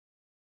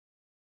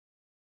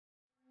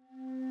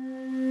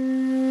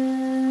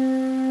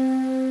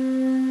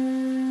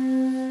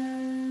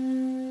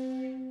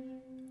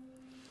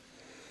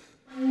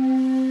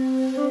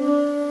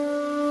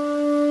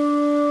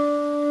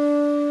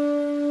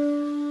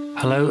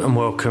Hello and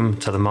welcome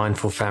to the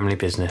Mindful Family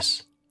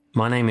Business.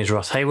 My name is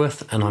Ross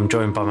Hayworth and I'm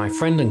joined by my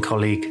friend and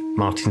colleague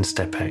Martin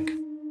Stepek.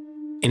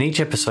 In each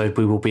episode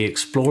we will be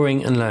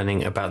exploring and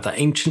learning about the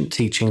ancient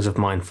teachings of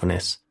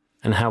mindfulness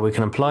and how we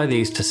can apply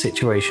these to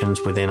situations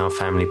within our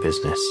family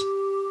business.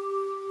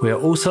 We are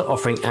also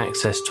offering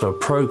access to a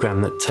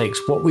program that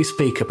takes what we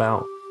speak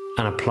about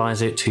and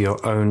applies it to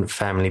your own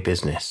family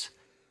business.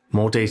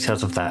 More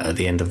details of that at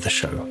the end of the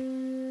show.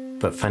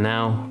 But for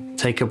now,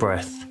 take a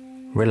breath,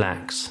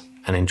 relax,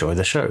 and enjoy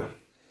the show.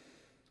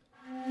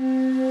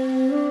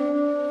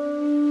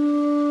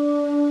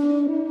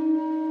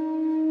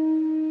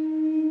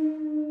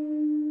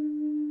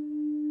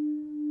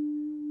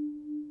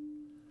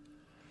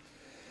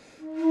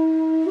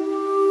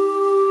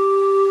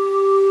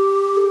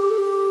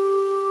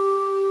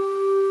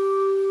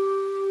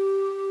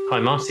 Hi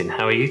Martin,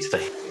 how are you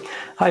today?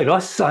 Hi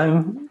Ross,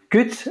 I'm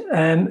good.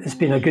 It's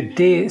been a good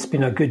day, it's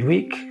been a good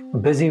week, a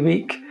busy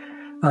week,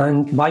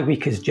 and my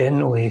week is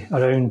generally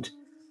around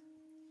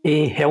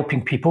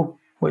helping people,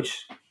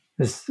 which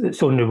is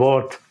its own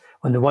reward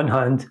on the one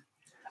hand,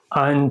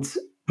 and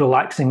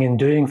relaxing and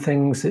doing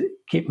things that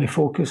keep me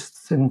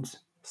focused and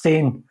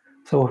sane.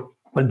 So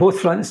on both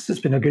fronts, it's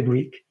been a good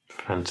week.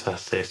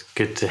 Fantastic.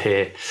 Good to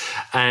hear.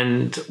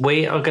 And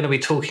we are going to be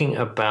talking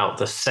about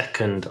the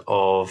second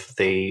of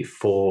the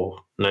Four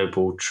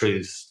Noble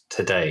Truths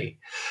today.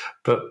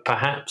 But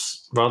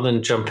perhaps rather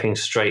than jumping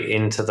straight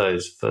into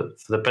those, for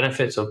the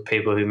benefits of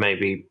people who may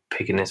be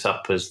picking this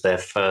up as their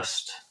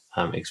first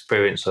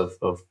experience of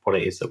what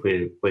it is that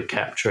we're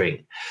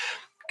capturing,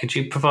 could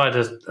you provide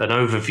an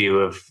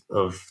overview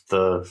of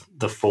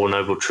the Four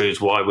Noble Truths,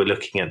 why we're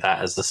looking at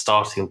that as the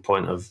starting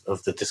point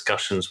of the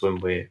discussions when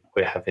we're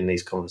having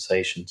these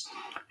conversations?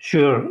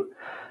 Sure.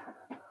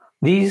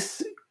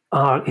 These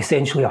are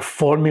essentially a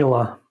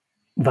formula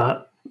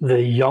that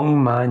the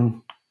young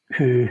man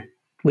who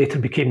later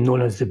became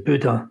known as the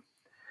Buddha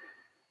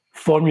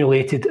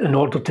formulated in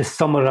order to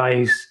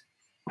summarize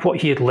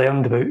what he had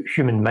learned about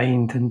human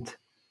mind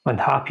and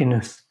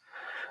happiness.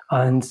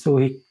 And so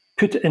he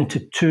put it into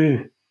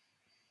two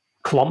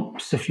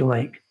clumps, if you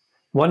like.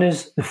 One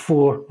is the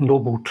Four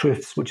Noble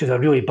Truths, which is a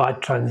really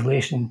bad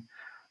translation.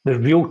 The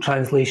real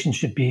translation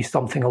should be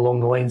something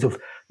along the lines of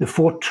the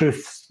four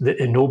truths that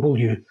ennoble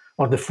you,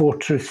 or the four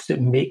truths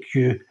that make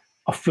you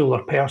a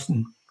fuller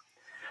person.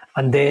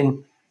 And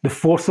then the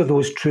fourth of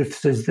those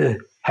truths is the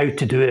how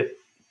to do it,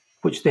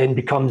 which then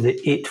becomes the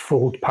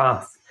Eightfold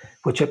Path,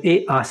 which are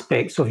 8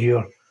 aspects of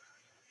your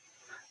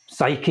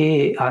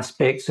psyche,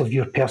 aspects of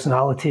your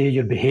personality,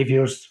 your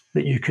behaviours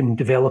that you can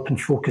develop and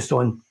focus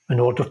on in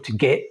order to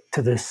get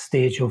to this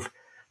stage of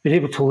being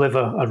able to live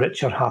a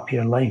richer,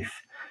 happier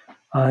life.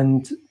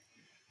 And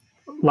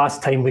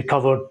last time we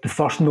covered the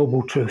first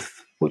noble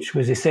truth, which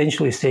was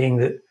essentially saying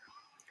that,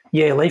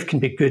 yeah, life can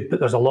be good, but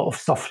there's a lot of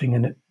suffering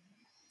in it.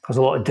 There's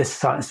a lot of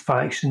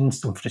dissatisfaction,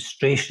 some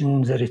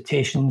frustrations,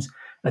 irritations,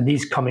 and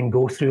these come and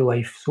go through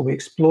life. So we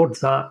explored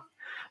that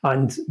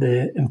and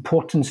the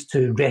importance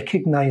to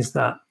recognise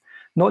that,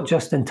 not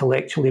just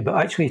intellectually, but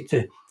actually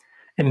to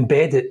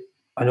embed it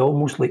and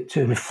almost like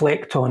to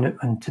reflect on it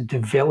and to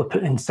develop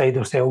it inside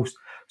ourselves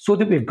so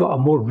that we've got a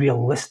more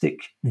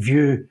realistic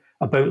view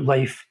about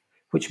life,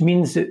 which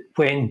means that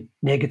when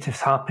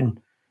negatives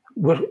happen,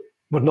 we're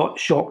not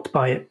shocked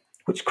by it,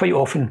 which quite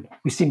often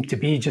we seem to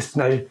be just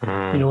now,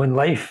 in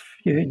life.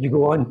 You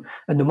go on,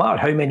 and no matter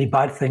how many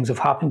bad things have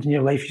happened in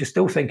your life, you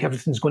still think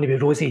everything's going to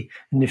be rosy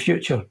in the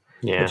future,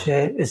 which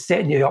is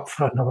setting you up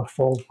for another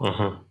fall.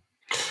 Mm-hmm.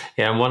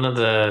 Yeah, and one of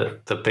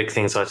the big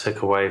things I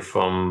took away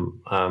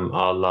from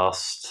our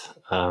last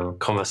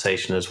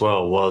conversation as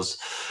well was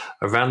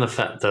around the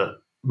fact that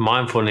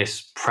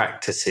mindfulness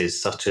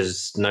practices such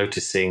as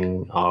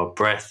noticing our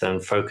breath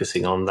and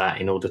focusing on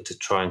that in order to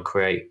try and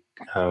create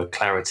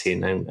clarity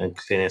and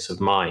clearness of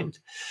mind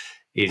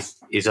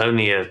is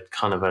only a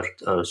kind of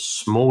a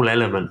small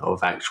element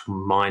of actual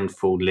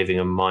mindful living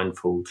and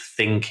mindful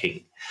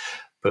thinking.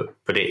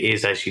 But it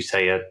is, as you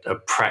say, a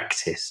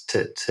practice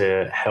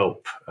to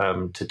help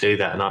to do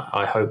that. And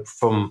I hope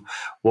from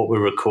what we're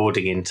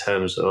recording in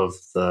terms of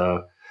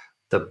the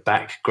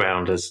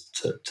background as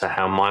to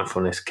how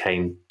mindfulness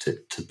came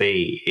to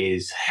be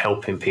is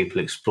helping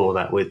people explore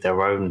that with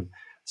their own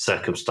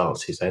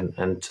circumstances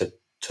and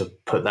to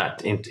put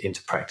that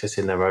into practice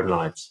in their own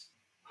lives.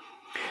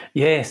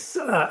 Yes,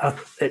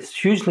 it's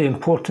hugely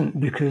important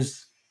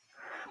because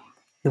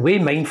the way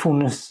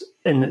mindfulness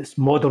in its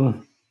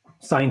modern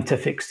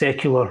scientific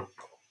secular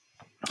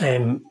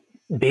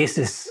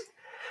basis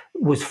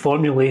was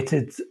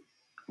formulated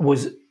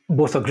was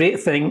both a great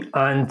thing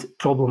and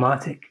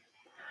problematic.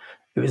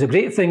 It was a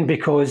great thing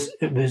because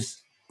it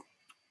was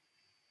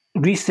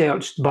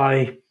researched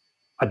by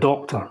a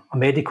doctor, a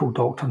medical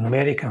doctor in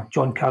America,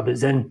 Jon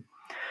Kabat-Zinn,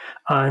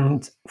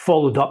 and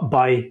followed up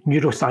by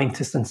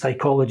neuroscientists and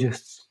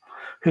psychologists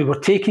who were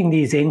taking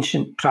these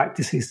ancient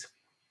practices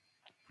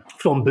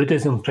from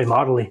Buddhism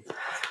primarily,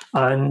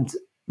 and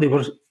they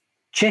were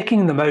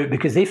checking them out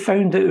because they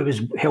found that it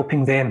was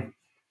helping them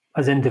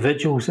as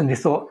individuals, and they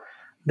thought,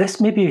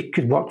 this maybe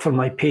could work for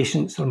my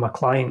patients or my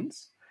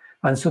clients.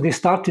 And so they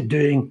started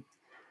doing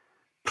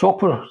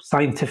proper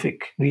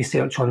scientific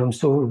research on them,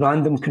 so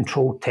random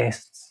controlled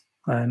tests,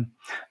 and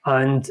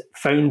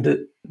found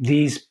that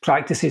these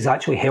practices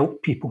actually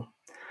help people.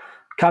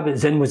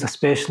 Kabat-Zinn was a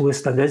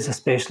specialist and is a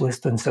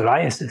specialist in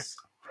psoriasis.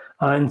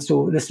 And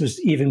so this was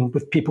even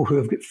with people who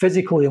have got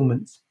physical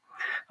ailments.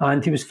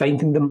 And he was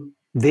finding them,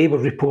 they were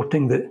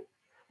reporting that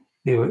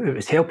it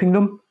was helping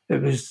them.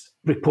 It was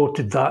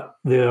reported that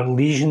their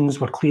lesions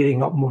were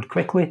clearing up more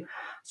quickly.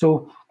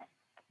 So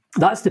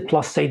that's the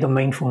plus side of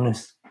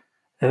mindfulness.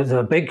 There's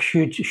a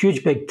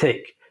huge big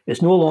tick.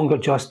 It's no longer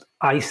just,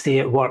 I say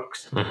it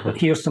works, but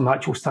here's some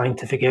actual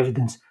scientific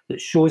evidence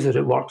that shows that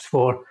it works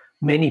for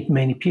many,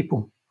 many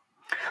people.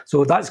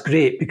 So that's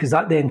great, because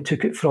that then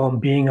took it from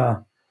being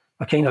a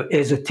kind of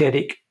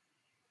esoteric,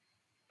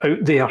 out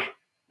there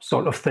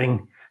sort of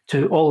thing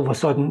to all of a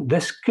sudden,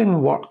 this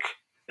can work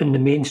in the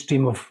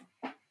mainstream of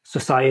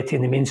society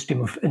and the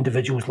mainstream of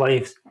individuals'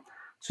 lives.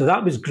 So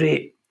that was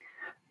great.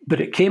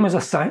 But it came as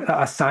a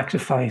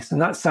sacrifice,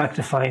 and that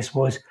sacrifice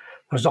was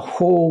there's a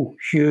whole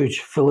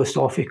huge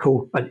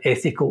philosophical and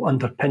ethical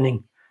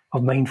underpinning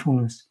of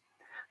mindfulness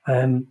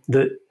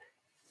that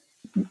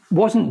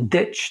wasn't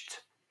ditched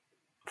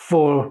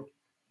for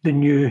the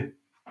new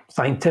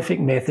scientific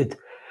method,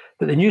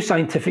 but the new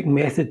scientific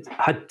method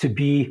had to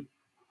be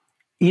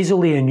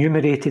easily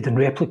enumerated and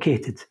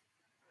replicated.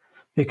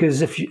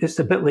 Because it's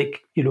a bit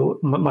like,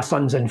 my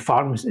son's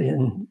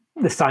in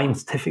the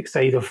scientific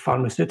side of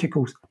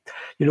pharmaceuticals,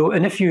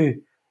 and if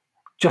you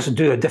just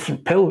do a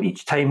different pill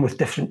each time with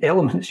different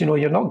elements,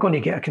 you're not going to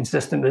get a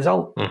consistent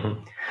result.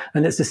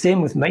 And it's the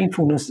same with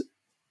mindfulness.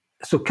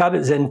 So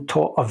Kabat-Zinn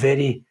taught a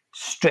very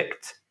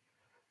strict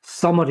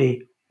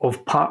summary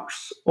of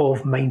parts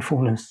of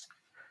mindfulness.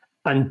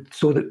 And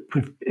so that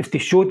if they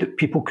showed that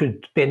people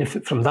could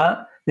benefit from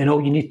that, then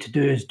all you need to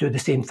do is do the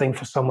same thing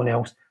for someone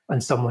else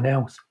and someone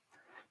else.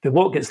 But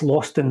what gets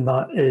lost in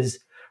that is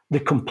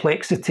the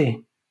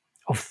complexity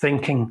of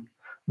thinking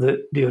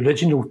that the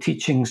original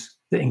teachings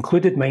that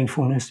included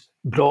mindfulness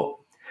brought.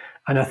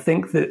 And I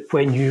think that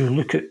when you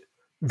look at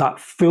that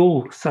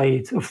full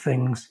side of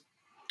things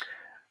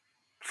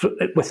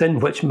within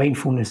which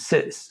mindfulness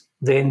sits,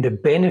 then the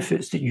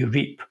benefits that you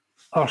reap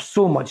are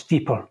so much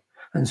deeper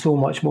and so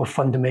much more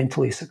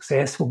fundamentally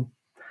successful.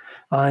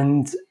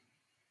 And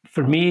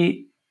for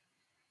me,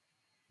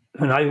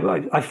 when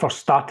I first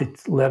started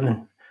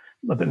learning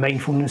about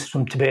mindfulness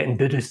from Tibetan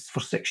Buddhists for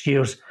 6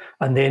 years,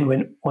 and then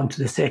went on to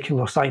the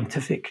secular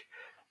scientific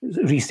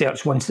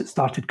research once it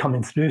started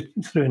coming through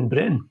in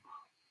Britain.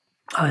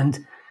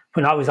 And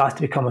when I was asked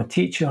to become a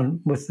teacher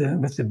with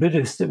the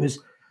Buddhists, it was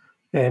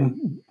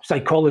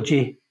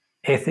psychology,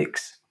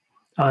 ethics,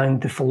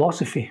 and the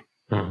philosophy.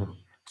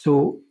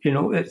 So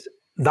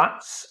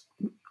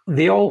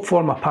they all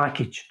form a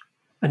package,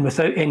 and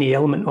without any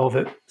element of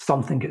it,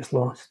 something gets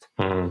lost.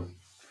 And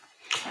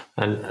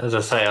as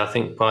I say, I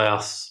think by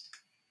us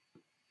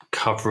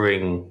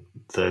covering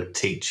the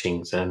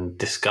teachings and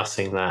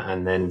discussing that,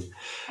 and then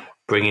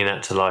bringing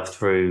that to life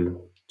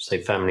through, say,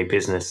 family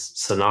business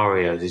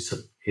scenarios,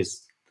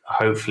 is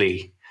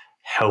hopefully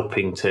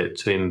helping to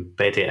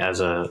embed it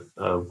as a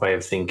way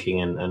of thinking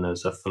and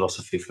as a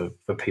philosophy for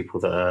people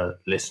that are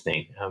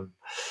listening.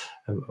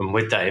 And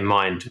with that in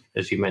mind,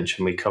 as you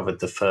mentioned, we covered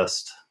the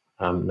first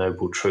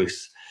noble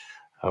truth,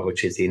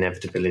 which is the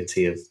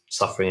inevitability of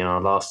suffering, in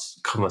our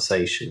last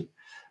conversation.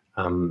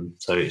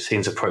 So it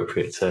seems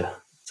appropriate to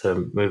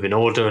move in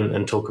order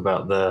and talk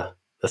about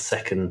the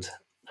second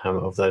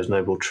of those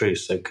noble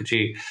truths. So could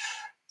you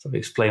sort of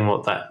explain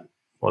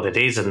what it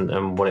is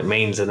and what it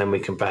means, and then we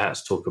can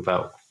perhaps talk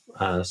about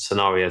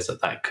scenarios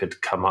that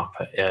could come up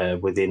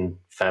within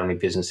family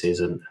businesses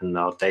and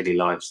our daily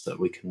lives that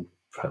we can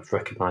perhaps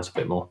recognise a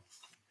bit more.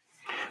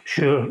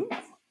 Sure.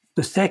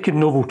 The second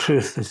noble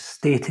truth, as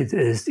stated,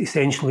 is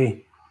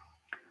essentially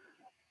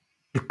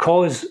the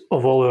cause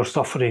of all our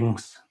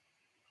sufferings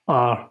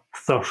are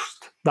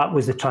thirst. That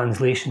was the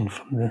translation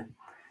from the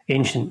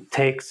ancient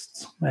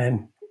texts,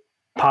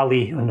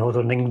 Pali, and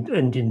Northern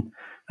Indian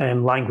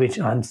language,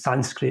 and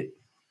Sanskrit,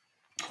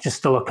 which is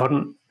still a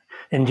current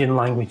Indian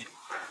language.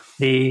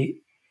 The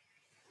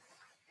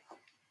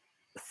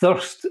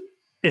thirst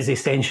is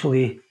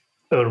essentially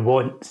our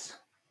wants,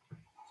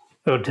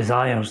 our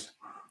desires.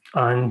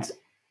 And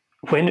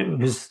when it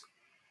was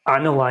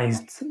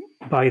analysed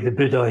by the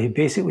Buddha, he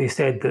basically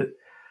said that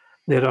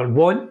there are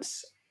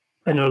wants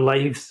in our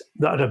lives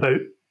that are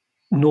about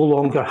no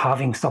longer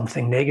having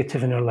something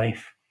negative in our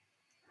life.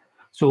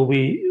 So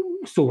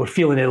we're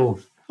feeling ill,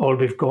 or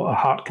we've got a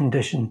heart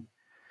condition.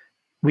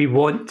 We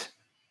want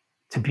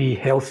to be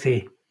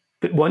healthy,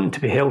 but wanting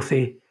to be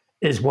healthy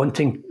is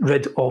wanting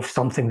rid of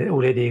something that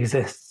already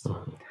exists.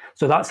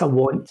 So that's a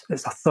want,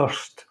 it's a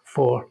thirst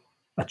for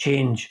a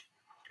change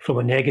from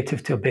a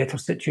negative to a better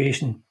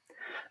situation.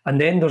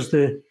 And then there's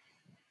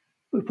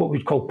what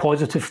we'd call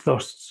positive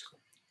thirsts.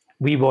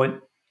 We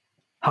want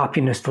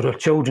happiness for our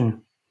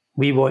children.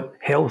 We want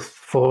health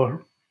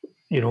for,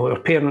 our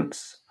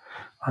parents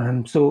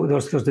So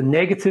there's the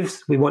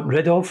negatives we want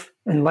rid of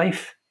in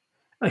life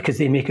because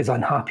they make us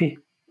unhappy.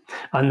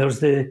 And there's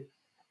the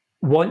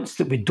wants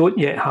that we don't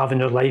yet have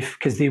in our life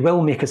because they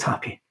will make us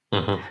happy.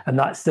 Mm-hmm. And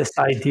that's this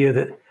idea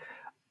that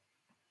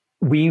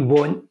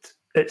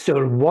it's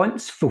our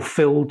wants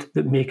fulfilled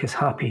that make us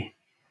happy.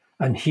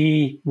 And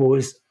he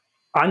was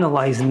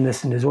analysing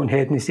this in his own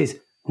head and he says,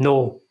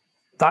 no,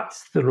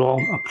 that's the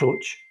wrong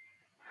approach.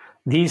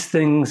 These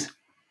things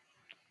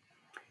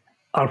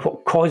are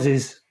what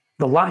causes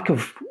the lack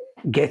of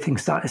getting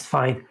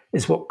satisfied,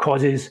 is what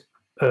causes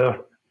our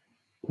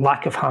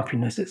lack of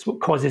happiness. It's what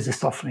causes the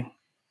suffering.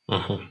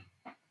 Mm-hmm.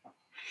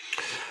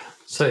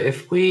 So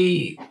if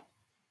we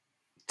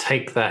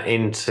take that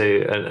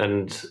into,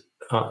 and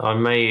I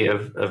may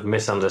have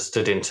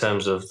misunderstood in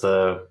terms of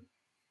the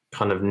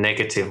kind of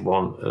negative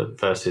one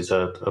versus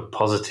a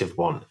positive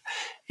one,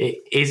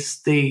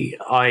 is the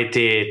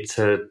idea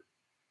to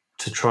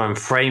try and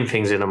frame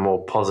things in a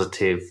more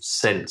positive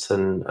sense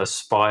and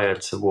aspire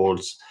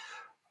towards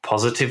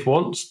positive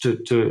wants?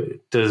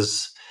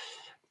 Is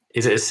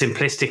it as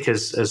simplistic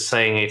as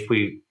saying if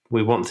we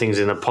want things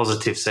in a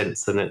positive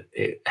sense, then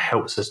it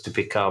helps us to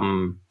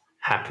become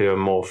happier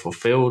and more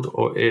fulfilled?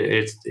 Or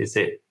is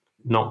it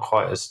not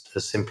quite as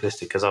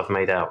simplistic as I've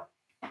made out?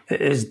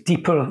 It is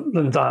deeper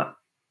than that.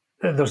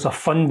 There's a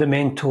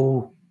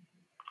fundamental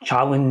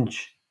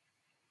challenge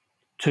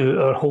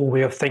to our whole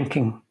way of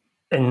thinking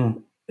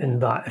in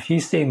that. If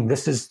he's saying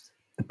this is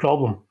the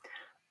problem,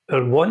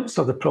 our wants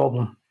are the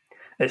problem.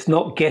 It's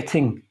not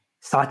getting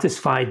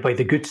satisfied by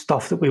the good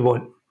stuff that we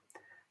want.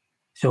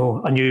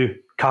 So a new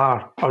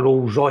car, a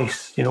Rolls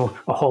Royce,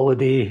 a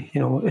holiday,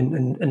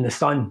 in the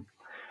sun.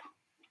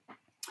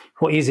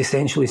 What he's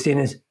essentially saying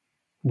is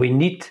we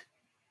need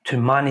to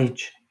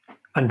manage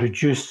and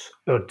reduce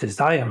our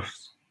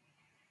desires.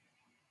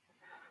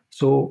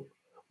 So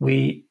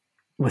with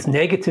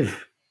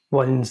negative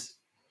ones,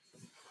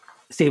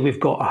 say we've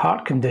got a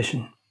heart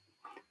condition,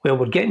 well,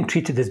 we're getting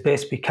treated as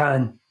best we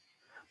can.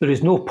 There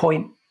is no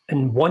point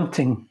in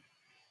wanting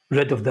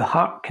rid of the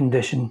heart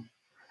condition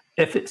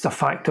if it's a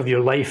fact of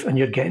your life and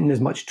you're getting as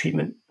much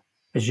treatment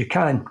as you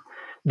can.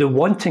 The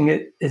wanting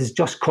it is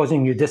just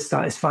causing you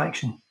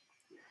dissatisfaction.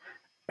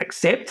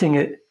 Accepting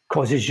it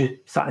causes you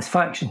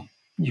satisfaction.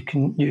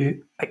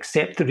 You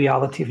accept the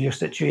reality of your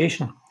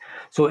situation.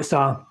 So it's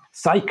a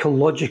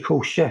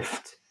psychological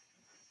shift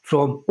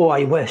from, oh,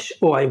 I wish,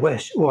 oh, I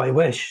wish, oh, I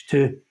wish,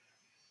 to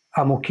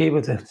I'm okay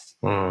with this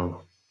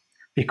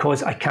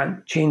because I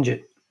can't change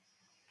it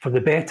for the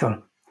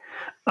better.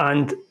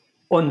 And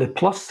on the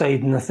plus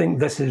side, and I think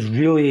this is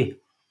really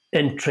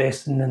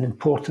interesting and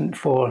important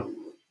for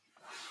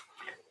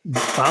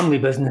family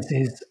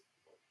businesses,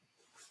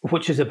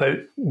 which is about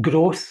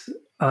growth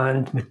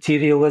and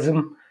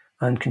materialism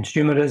and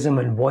consumerism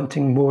and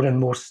wanting more and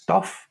more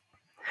stuff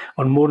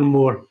or more and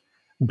more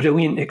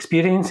brilliant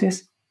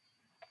experiences,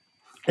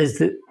 is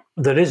that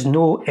there is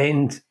no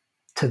end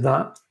to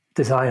that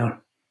desire.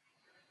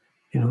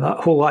 That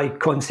whole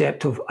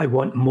concept of I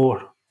want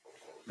more.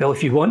 Well,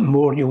 if you want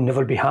more, you'll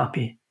never be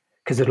happy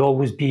because there'll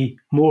always be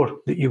more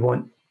that you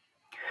want.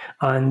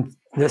 And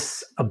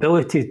this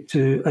ability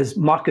to, as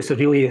Marcus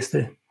Aurelius,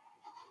 the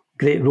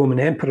great Roman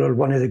emperor,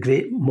 one of the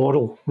great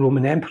moral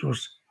Roman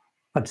emperors,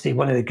 I'd say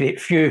one of the great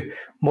few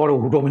moral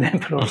Roman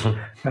emperors,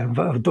 but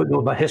I don't know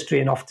about history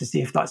enough to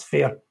see if that's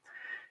fair.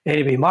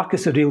 Anyway,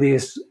 Marcus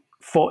Aurelius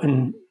fought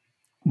in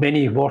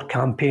many war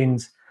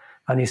campaigns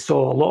and he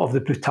saw a lot of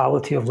the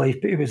brutality of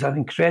life, but he was an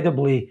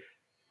incredibly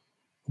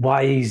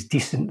wise,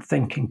 decent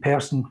thinking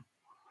person.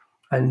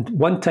 And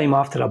one time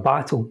after a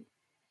battle,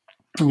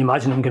 and you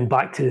imagine him going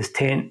back to his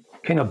tent,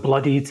 kind of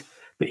bloodied,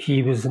 but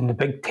he was in the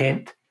big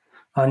tent,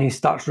 and he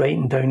starts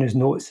writing down his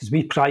notes, his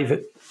wee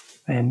private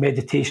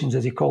meditations,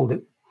 as he called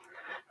it.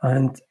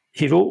 And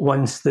he wrote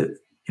once that,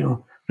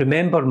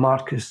 remember,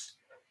 Marcus,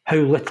 how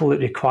little it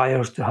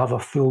requires to have a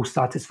full,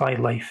 satisfied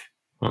life.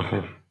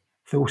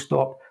 Full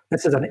stop.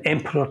 This is an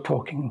emperor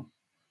talking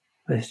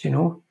this,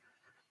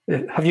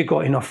 Have you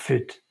got enough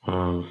food?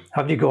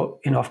 Have you got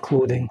enough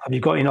clothing? Have you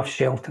got enough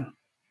shelter?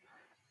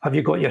 Have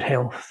you got your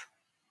health?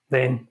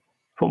 Then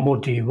what more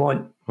do you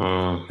want?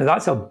 Now,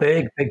 that's a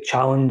big, big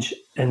challenge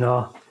in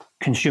a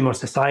consumer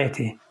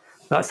society.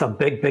 That's a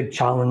big, big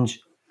challenge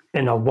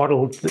in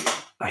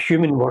a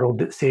human world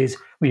that says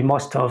we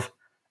must have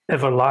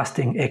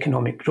everlasting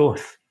economic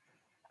growth.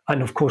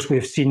 And of course,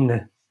 we've seen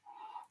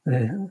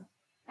the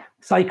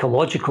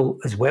psychological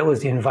as well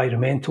as the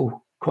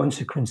environmental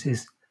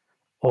consequences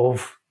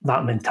of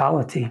that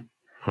mentality.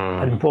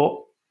 And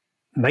what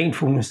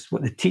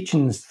the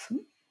teachings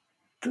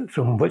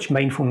from which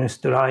mindfulness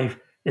derive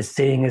is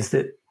saying is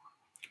that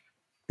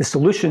the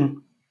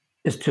solution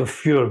is to have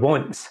fewer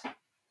wants.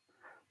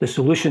 The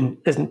solution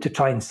isn't to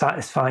try and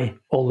satisfy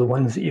all the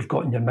ones that you've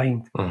got in your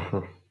mind.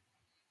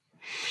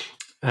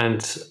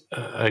 And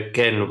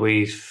again,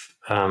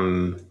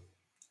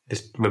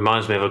 this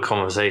reminds me of a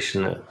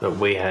conversation that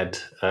we had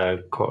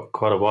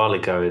quite a while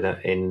ago,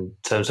 that in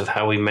terms of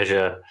how we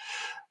measure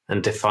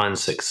and define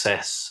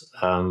success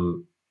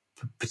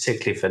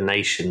particularly for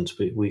nations,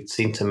 we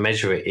seem to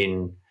measure it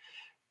in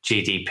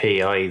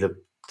GDP, i.e. the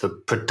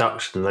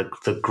production,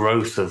 the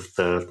growth of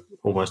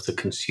almost the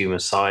consumer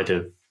side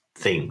of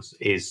things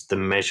is the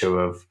measure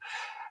of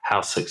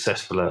how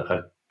successful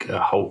a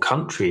whole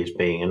country is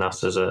being, and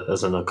us as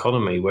an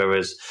economy.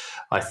 Whereas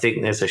I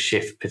think there's a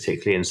shift,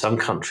 particularly in some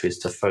countries,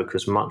 to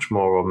focus much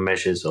more on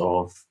measures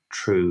of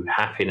true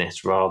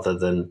happiness rather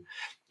than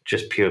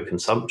just pure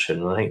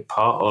consumption. And I think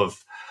part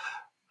of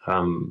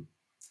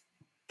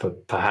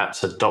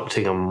perhaps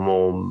adopting a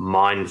more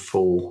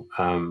mindful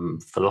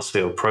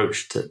philosophy or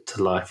approach to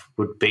life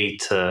would be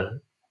to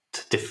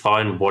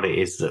define what it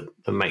is that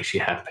makes you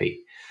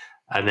happy,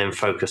 and then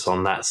focus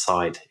on that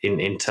side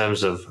in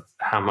terms of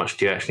how much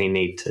do you actually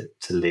need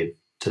to live,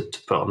 to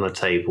put on the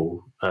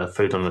table,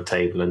 food on the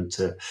table, and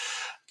to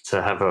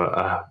have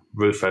a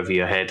roof over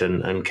your head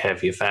and care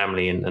for your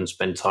family and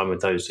spend time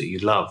with those that you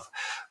love,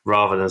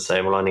 rather than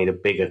saying, well, I need a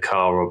bigger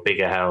car or a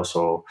bigger house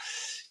or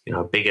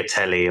a bigger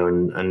telly,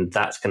 and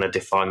that's going to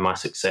define my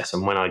success.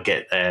 And when I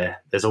get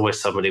there, there's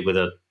always somebody with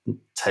a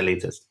telly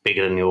that's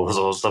bigger than yours,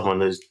 or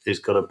someone who's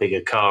got a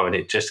bigger car, and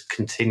it just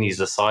continues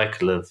the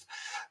cycle of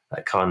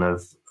that kind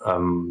of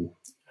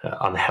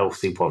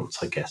unhealthy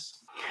wants, I guess.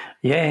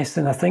 Yes,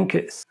 and I think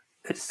it's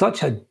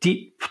such a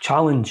deep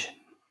challenge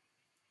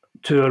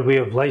to our way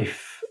of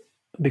life,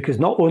 because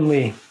not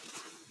only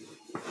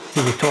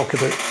do we talk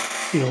about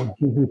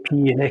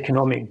GDP and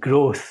economic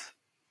growth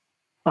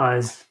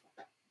as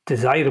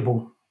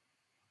desirable,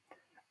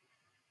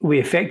 we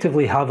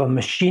effectively have a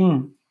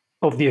machine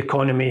of the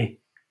economy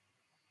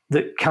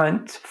that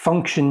can't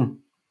function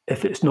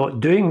if it's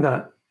not doing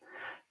that.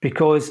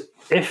 Because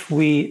if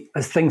we,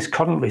 as things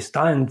currently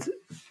stand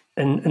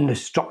in the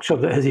structure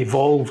that has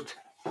evolved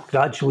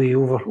gradually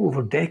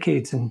over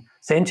decades and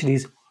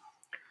centuries,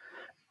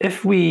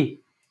 if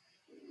we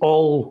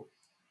all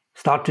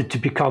started to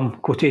become,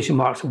 quotation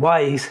marks,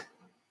 wise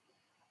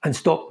and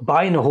stopped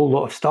buying a whole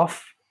lot of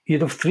stuff,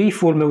 you'd have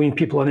 3-4 million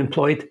people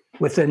unemployed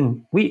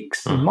within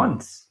weeks and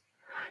months.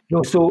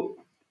 So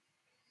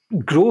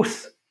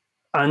growth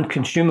and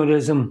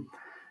consumerism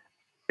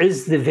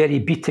is the very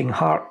beating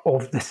heart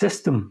of the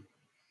system.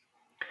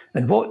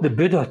 And what the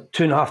Buddha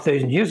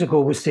 2,500 years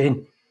ago was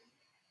saying,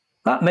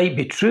 that might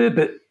be true,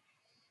 but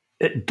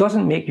it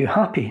doesn't make you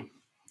happy.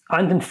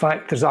 And in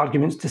fact, there's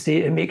arguments to say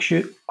it makes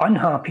you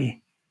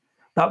unhappy.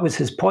 That was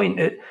his point.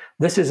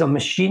 This is a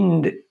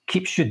machine that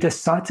keeps you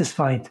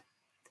dissatisfied.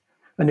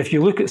 And if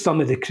you look at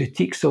some of the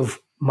critiques of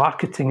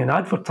marketing and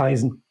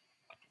advertising,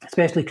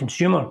 especially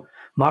consumer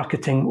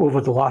marketing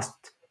over the last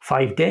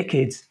 5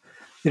 decades,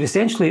 they're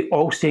essentially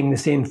all saying the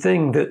same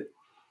thing, that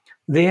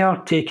they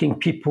are taking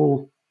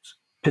people's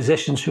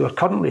positions who are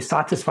currently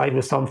satisfied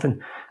with something,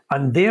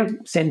 and they're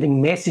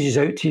sending messages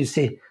out to you to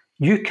say,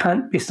 you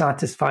can't be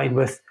satisfied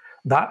with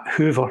that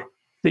Hoover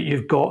that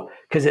you've got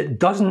because it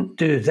doesn't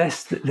do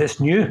this that this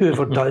new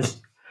Hoover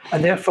does.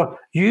 And therefore,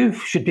 you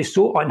should be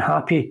so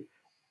unhappy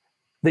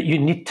that you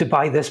need to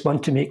buy this one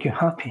to make you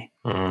happy.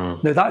 Now,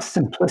 that's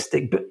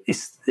simplistic, but it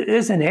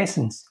is in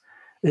essence,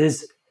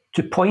 is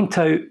to point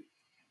out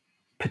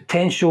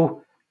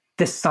potential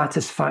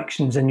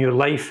dissatisfactions in your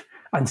life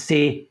and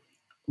say,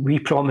 we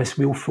promise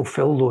we'll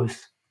fulfill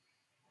those.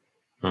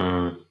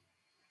 And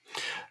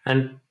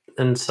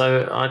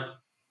so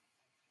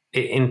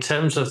in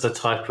terms of the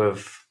type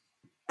of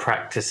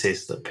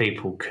practices that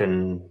people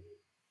can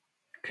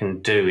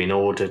do in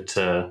order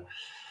to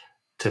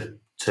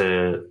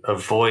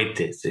avoid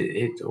this,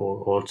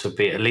 or to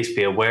be at least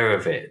be aware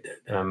of it.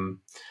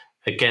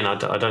 Again, I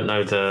don't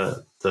know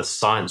the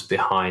science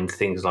behind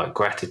things like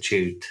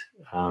gratitude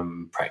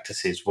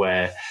practices,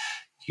 where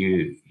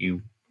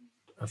you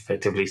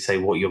effectively say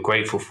what you're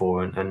grateful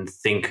for and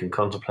think and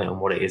contemplate on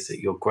what it is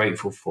that you're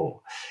grateful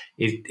for.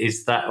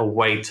 Is that a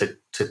way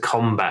to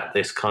combat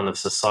this kind of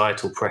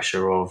societal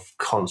pressure of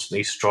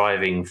constantly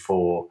striving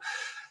for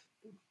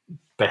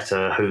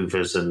better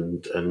Hoovers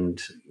and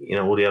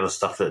all the other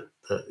stuff that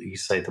you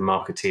say the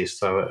marketeers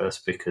throw at us,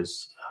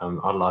 because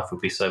our life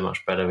would be so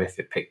much better if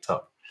it picked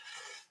up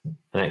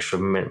an extra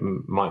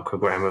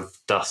microgram of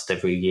dust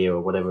every year,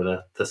 or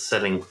whatever the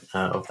selling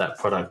of that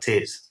product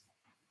is?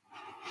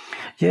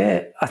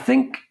 Yeah, I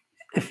think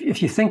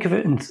if you think of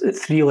it at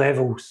 3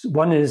 levels,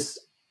 one is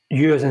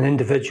you as an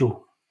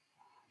individual,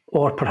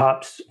 or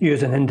perhaps you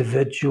as an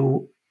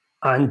individual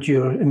and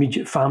your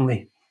immediate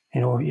family,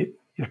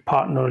 your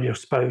partner, your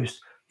spouse,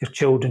 your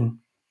children.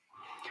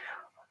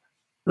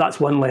 That's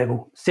one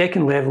level.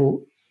 Second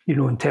level,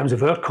 in terms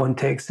of our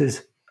context,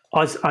 is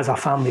us as a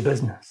family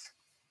business.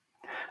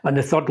 And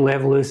the third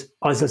level is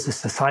us as a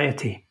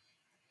society.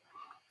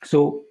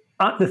 So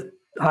at the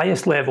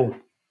highest level,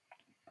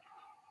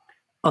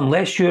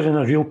 unless you're in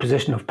a real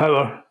position of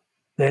power,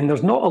 then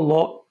there's not a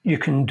lot you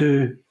can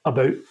do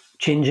about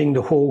changing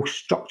the whole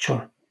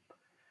structure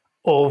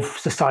of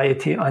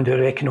society and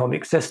our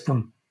economic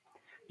system.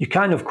 You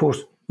can, of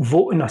course,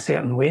 vote in a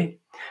certain way.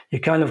 You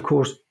can, of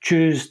course,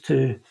 choose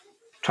to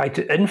try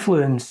to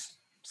influence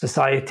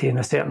society in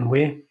a certain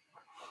way.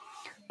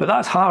 But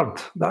that's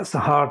hard. That's a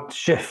hard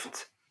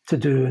shift to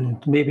do.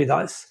 And maybe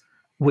that's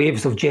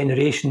waves of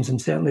generations,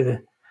 and certainly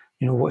the,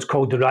 what's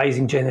called the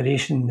rising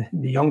generation,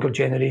 the younger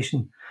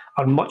generation,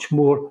 are much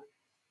more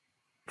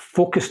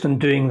focused on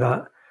doing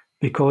that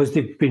because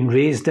they've been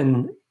raised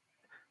to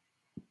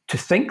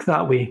think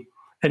that way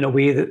in a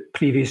way that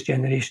previous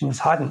generations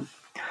hadn't.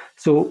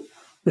 So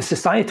the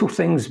societal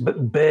thing's a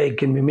bit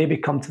big, and we maybe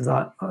come to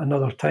that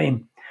another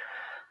time.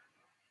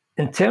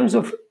 In terms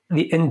of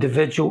the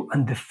individual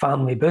and the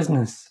family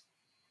business,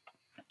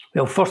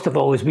 well, first of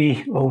all, as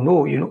we all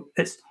know,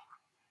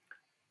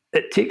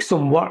 it takes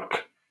some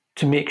work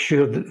to make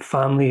sure that the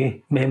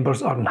family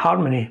members are in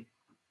harmony,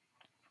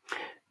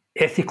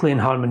 ethically in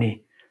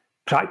harmony,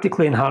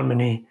 practically in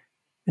harmony,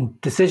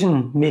 and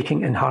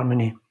decision-making in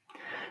harmony.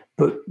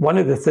 But one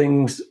of the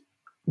things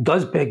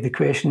does beg the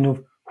question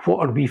of what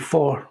are we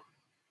for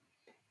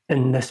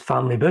in this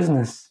family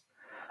business?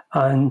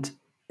 And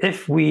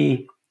if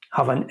we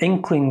have an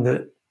inkling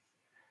that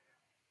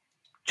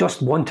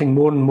just wanting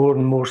more and more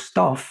and more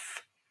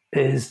stuff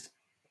is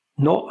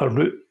not a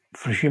route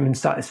for human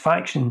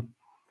satisfaction,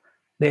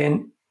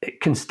 then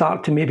it can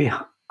start to maybe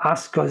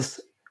ask us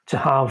to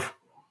have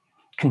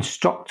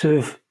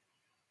constructive,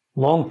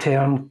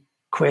 long-term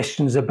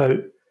questions about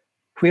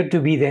where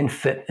do we then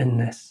fit in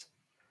this?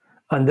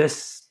 And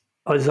this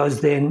is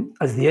us then,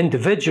 as the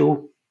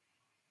individual,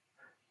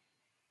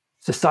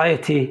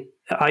 society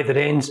at either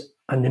ends,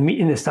 and the meat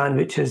in the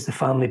sandwich is the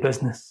family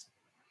business.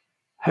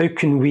 How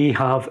can we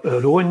have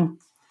our own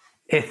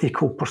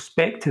ethical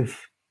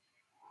perspective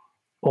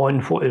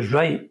on what is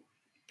right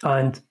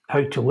and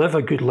how to live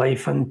a good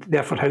life, and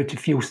therefore how to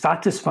feel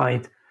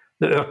satisfied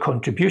that our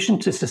contribution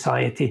to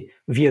society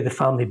via the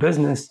family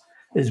business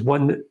is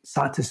one that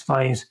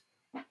satisfies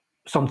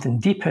something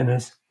deep in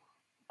us?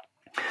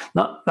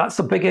 That's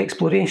a big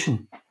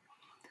exploration.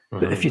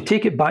 But if you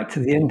take it back to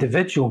the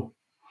individual,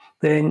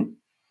 then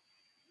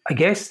I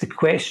guess the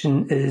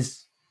question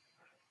is,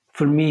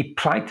 for me,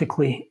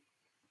 practically,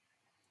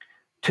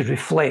 to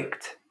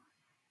reflect.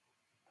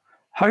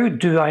 How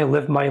do I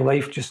live my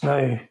life just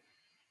now?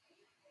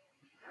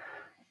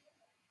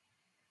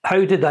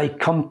 How did I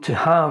come to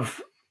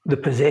have the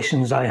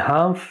possessions I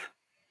have?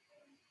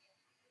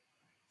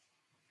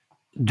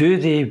 Do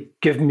they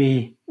give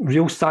me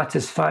real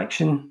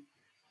satisfaction,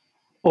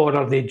 or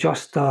are they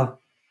just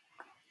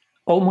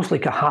almost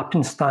like a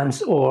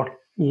happenstance or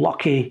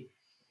lucky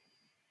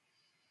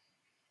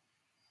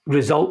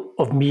result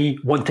of me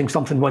wanting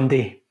something one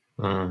day?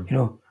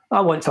 I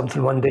want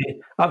something one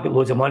day. I've got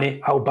loads of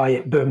money. I'll buy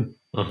it. Boom.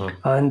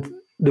 And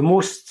the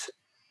most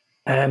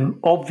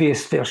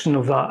obvious version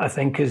of that, I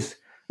think, is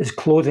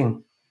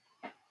clothing.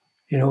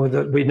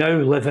 That we now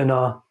live in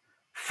a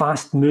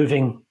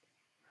fast-moving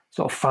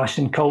sort of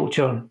fashion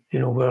culture.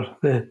 Where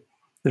the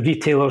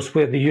retailers,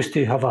 where they used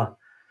to have a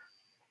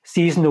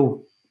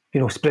seasonal,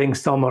 spring,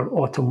 summer,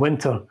 autumn,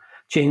 winter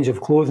change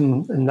of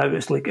clothing, and now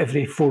it's like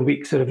every 4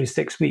 weeks or every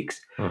 6 weeks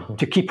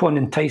to keep on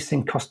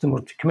enticing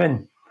customers to come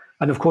in.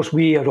 And of course,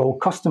 we are all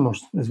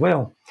customers as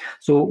well.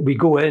 So we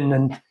go in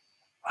and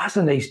that's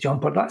a nice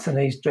jumper, that's a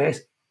nice dress,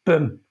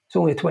 boom, it's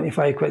only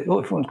 25 quid.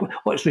 Oh,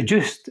 it's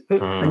reduced,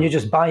 and you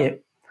just buy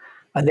it.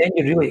 And then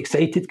you're really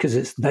excited because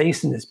it's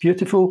nice and it's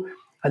beautiful.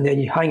 And then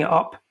you hang it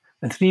up,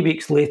 and 3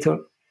 weeks later,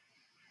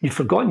 you've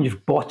forgotten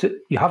you've bought it,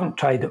 you haven't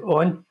tried it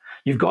on,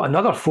 you've got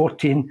another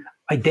 14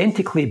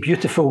 identically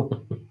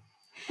beautiful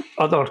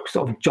other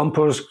sort of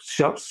jumpers,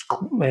 shirts,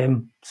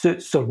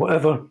 suits or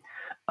whatever,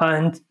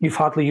 and you've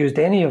hardly used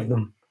any of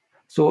them.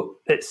 So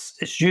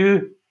it's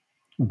you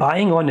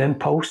buying on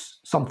impulse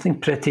something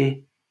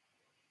pretty,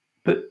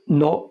 but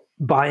not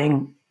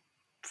buying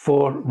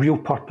for real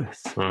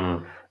purpose.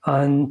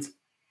 And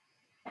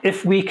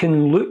if we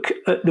can look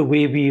at the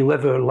way we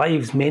live our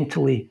lives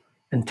mentally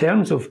in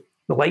terms of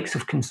the likes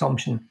of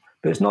consumption,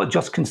 but it's not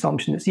just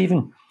consumption, it's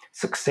even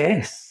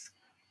success,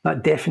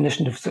 that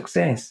definition of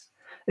success.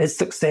 Is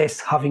success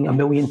having £1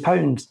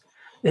 million?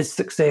 Is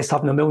success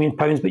having £1 million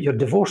but you're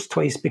divorced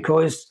twice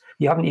because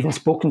you haven't even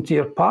spoken to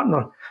your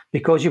partner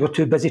because you were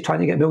too busy trying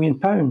to get £1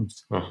 million?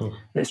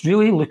 It's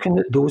really looking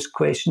at those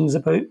questions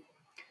about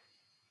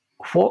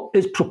what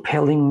is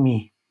propelling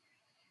me.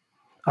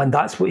 And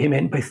that's what he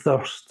meant by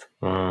thirst.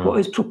 What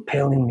is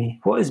propelling me?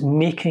 What is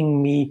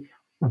making me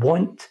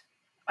want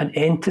an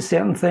end to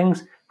certain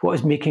things? What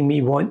is making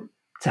me want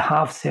to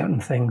have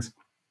certain things?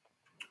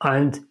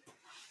 And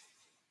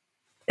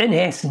in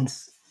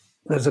essence,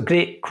 there's a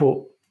great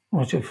quote,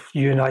 which if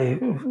you and I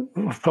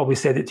have probably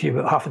said it to you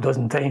about half a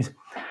dozen times.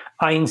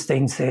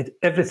 Einstein said,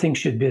 everything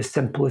should be as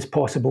simple as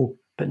possible,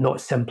 but not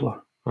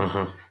simpler.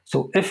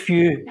 So if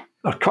you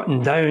are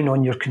cutting down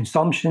on your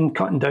consumption,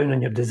 cutting down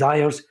on your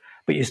desires,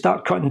 but you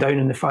start cutting down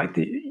on the fact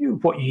that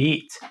what you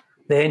eat,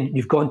 then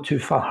you've gone too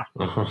far.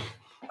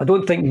 I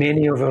don't think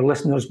many of our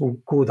listeners will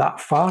go that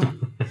far,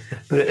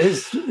 but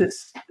it's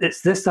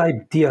this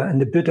idea,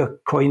 and the Buddha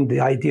coined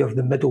the idea of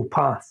the middle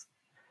path.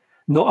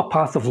 Not a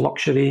path of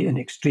luxury and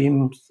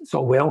extreme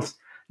sort of wealth,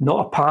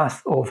 not a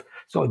path of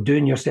sort of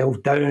doing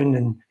yourself down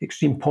and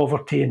extreme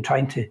poverty and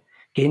trying to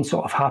gain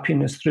sort of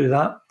happiness through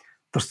that.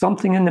 There's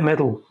something in the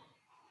middle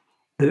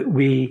that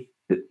we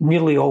that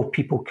nearly all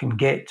people can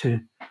get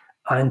to.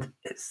 And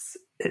it's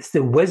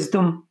the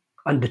wisdom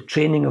and the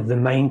training of the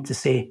mind to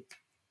say,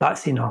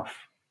 that's enough.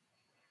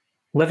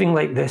 Living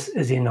like this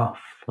is enough.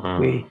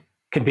 We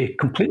can be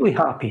completely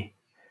happy,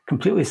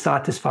 completely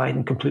satisfied,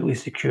 and completely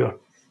secure.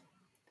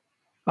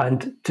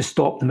 And to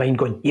stop the mind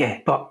going, yeah,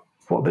 but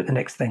what about the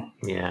next thing?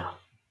 Yeah.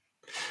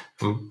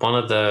 One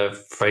of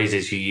the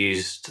phrases you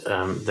used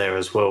there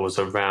as well was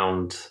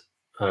around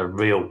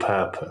real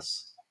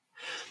purpose.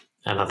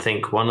 And I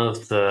think one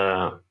of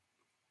the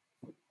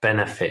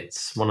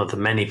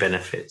many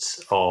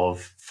benefits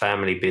of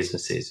family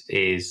businesses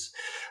is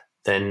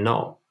they're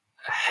not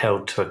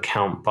held to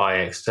account by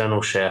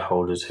external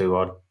shareholders who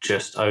are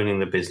just owning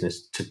the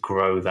business to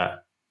grow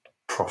that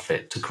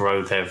profit, to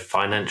grow their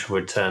financial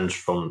returns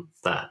from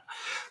that.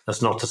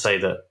 That's not to say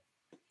that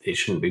it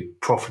shouldn't be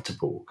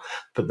profitable,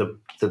 but the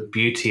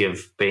beauty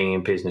of being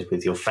in business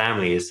with your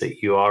family is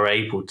that you are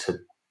able to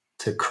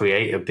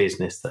create a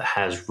business that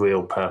has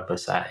real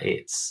purpose at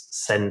its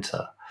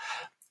center.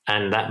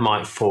 And that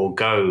might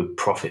forego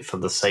profit for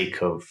the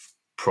sake of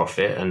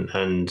profit,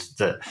 and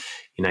that,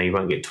 you know, you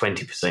won't get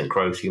 20%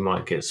 growth. You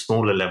might get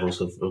smaller levels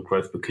of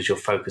growth because you're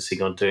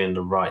focusing on doing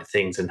the right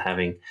things and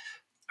having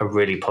a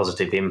really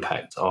positive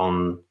impact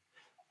on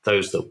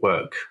those that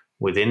work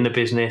within the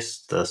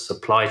business, the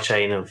supply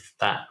chain of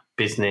that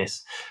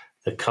business,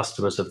 the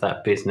customers of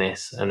that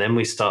business. And then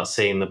we start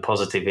seeing the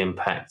positive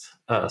impact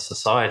at a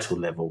societal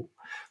level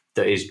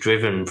that is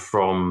driven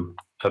from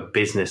a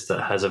business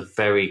that has a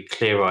very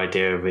clear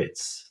idea of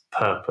its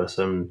purpose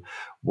and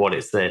what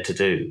it's there to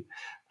do.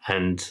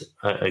 And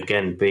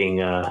again,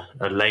 being a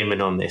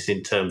layman on this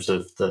in terms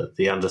of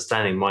the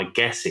understanding, my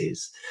guess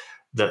is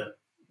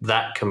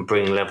that can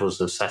bring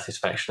levels of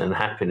satisfaction and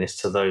happiness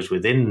to those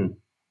within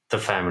the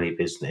family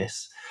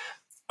business,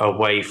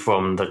 away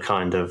from the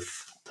kind of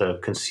the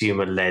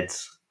consumer-led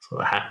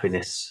sort of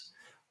happiness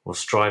or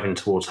striving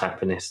towards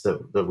happiness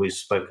that we've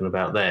spoken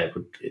about there.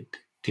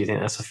 Do you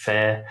think that's a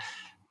fair?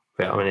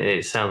 I mean,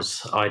 it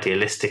sounds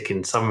idealistic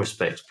in some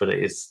respects, but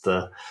it is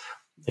the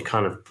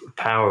kind of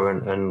power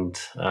and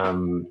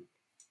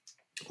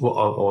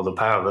the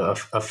power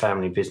that a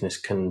family business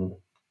can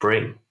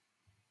bring.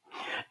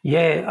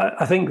 Yeah,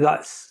 I think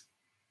that's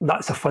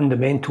a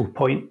fundamental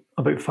point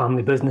about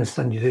family business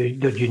and their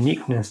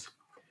uniqueness.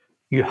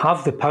 You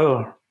have the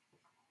power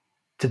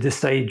to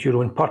decide your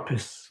own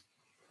purpose,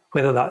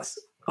 whether that's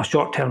a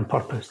short-term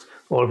purpose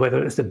or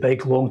whether it's a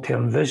big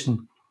long-term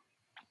vision.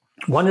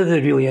 One of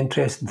the really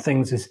interesting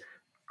things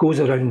goes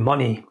around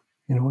money.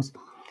 You know,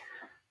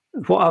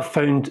 what I've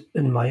found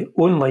in my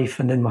own life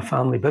and in my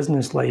family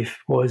business life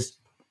was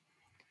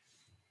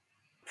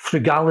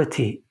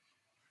frugality.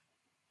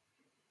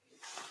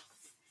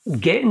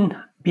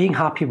 Being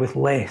happy with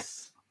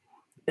less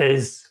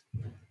is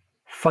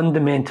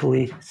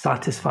fundamentally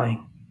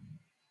satisfying,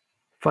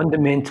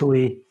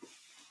 fundamentally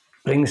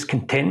brings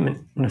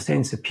contentment and a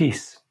sense of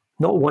peace,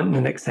 not wanting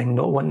the next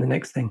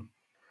thing.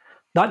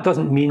 That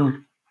doesn't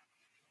mean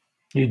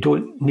you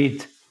don't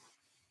need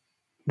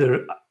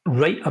the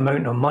right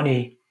amount of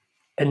money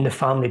in the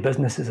family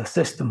business as a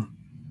system.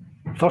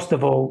 First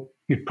of all,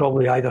 you'd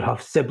probably either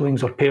have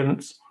siblings or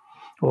parents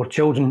or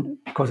children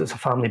because it's a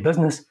family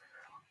business,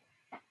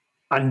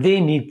 and they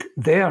need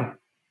their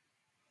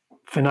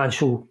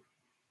financial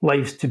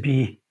lives to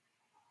be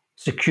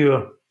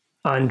secure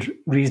and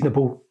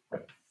reasonable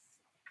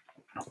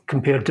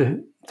compared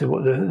to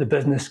what the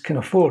business can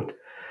afford.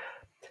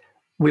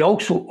 We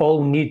also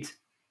all need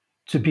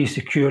to be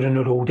secure in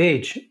our old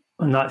age,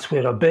 and that's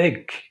where a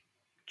big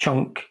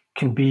chunk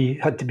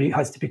has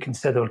to be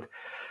considered.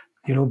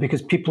 You know,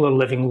 because people are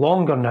living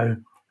longer now,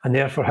 and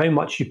therefore how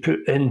much you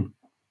put in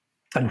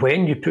and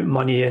when you put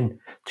money in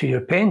to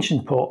your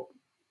pension pot,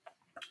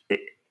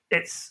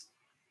 it's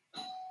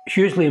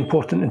hugely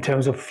important in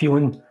terms of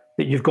feeling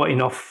that you've got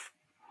enough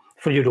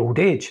for your old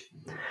age.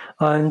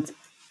 And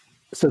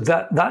so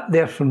that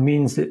therefore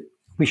means that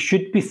we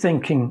should be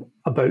thinking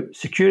about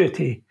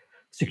security.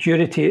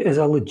 Security is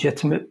a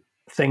legitimate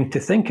thing to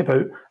think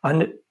about,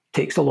 and it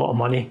takes a lot of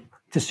money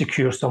to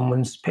secure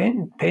someone's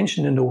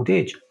pension in old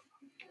age.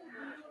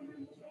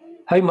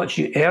 How much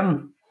you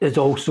earn is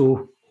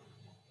also,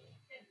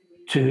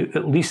 to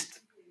at least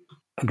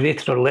a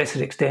greater or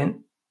lesser extent,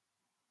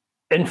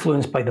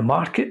 influenced by the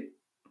market.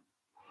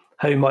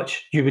 How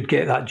much you would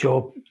get that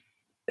job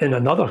in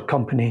another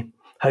company,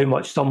 how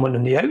much someone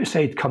on the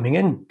outside coming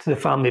in to the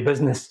family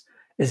business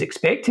is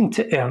expecting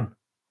to earn.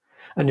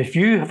 And if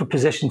you have a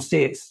position,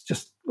 say it's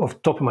just off the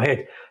top of my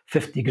head,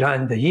 50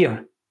 grand a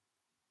year,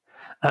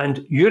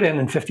 and you're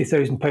earning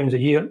 £50,000 a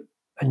year,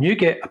 and you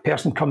get a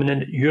person coming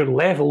in at your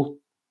level,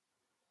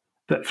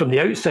 but from the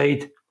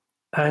outside,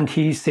 and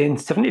he's saying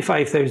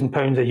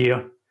 £75,000 a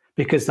year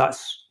because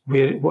that's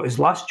what his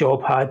last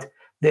job had,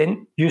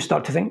 then you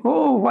start to think,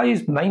 oh, why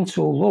is mine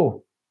so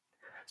low?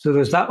 So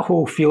there's that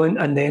whole feeling,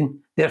 and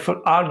then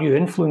therefore are you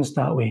influenced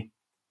that way?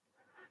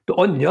 But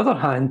on the other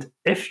hand,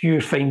 if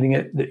you're finding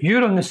it that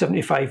you're on the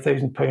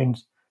 £75,000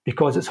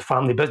 because it's a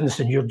family business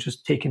and you're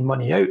just taking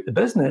money out the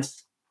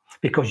business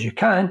because you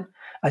can,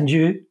 and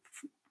you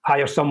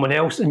hire someone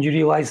else and you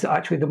realise that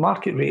actually the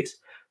market rate's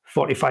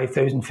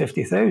 45,000,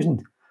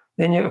 50,000.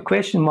 Then you have a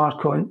question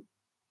mark on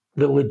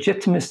the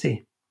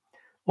legitimacy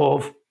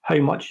of how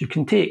much you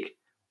can take.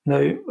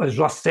 Now, as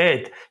Russ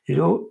said,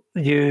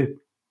 you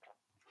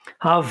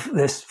have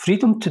this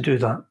freedom to do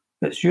that.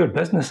 It's your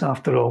business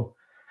after all.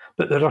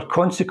 But there are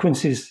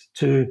consequences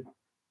to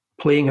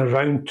playing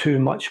around too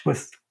much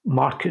with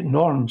market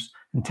norms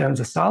in terms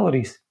of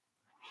salaries.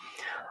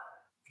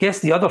 I guess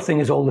the other thing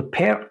is all the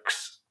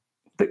perks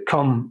that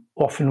come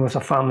often with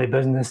a family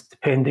business,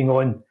 depending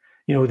on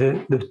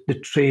the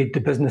trade, the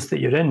business that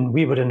you're in.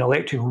 We were in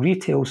electrical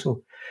retail,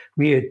 so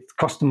we had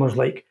customers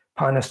like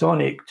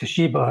Panasonic,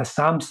 Toshiba,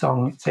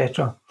 Samsung,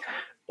 etc.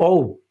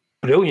 All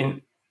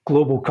brilliant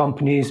global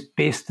companies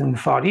based in the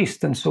Far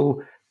East. And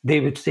so they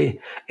would say,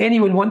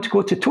 anyone want to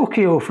go to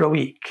Tokyo for a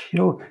week?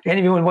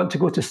 Anyone want to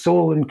go to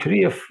Seoul in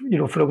Korea,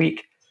 for a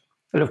week?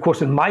 And of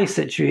course, in my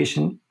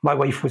situation, my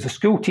wife was a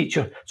school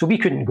teacher, so we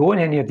couldn't go on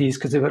any of these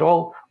because they were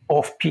all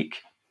off-peak,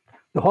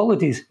 the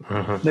holidays.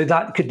 Mm-hmm. Now,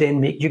 that could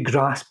then make you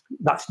grasp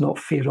that's not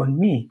fair on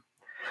me.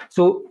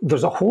 So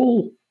there's a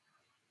whole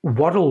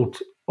world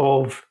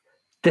of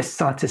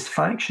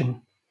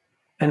dissatisfaction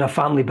in a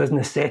family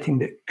business setting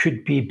that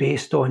could be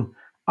based on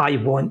I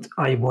want.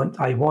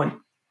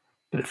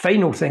 But the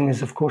final thing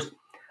is, of course,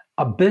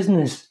 a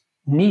business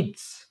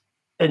needs,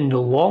 in the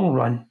long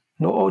run,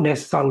 not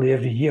necessarily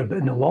every year, but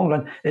in the long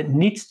run, it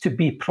needs to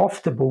be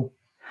profitable.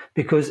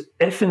 Because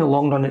if in the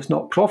long run it's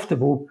not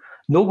profitable,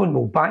 no one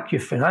will back you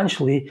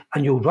financially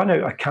and you'll run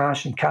out of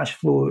cash, and cash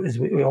flow, as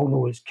we all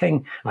know, is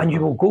king, and you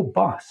will go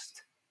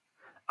bust.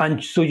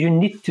 And so you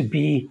need to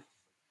be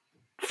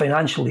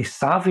financially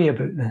savvy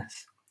about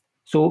this.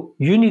 So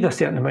you need a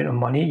certain amount of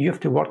money, you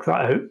have to work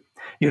that out.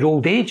 Your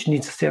old age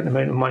needs a certain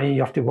amount of money,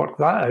 you have to work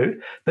that out.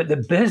 But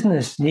the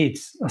business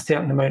needs a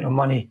certain amount of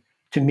money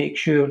to make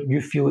sure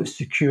you feel it's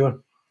secure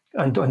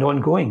and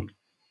ongoing.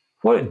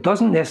 What it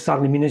doesn't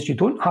necessarily mean is you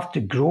don't have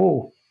to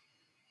grow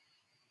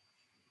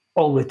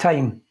all the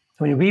time.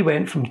 I mean, we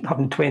went from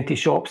having 20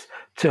 shops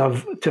to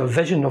a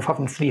vision of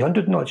having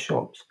 300 and odd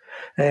shops.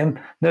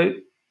 Now,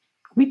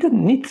 we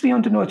didn't need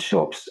 300 odd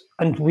shops,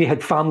 and we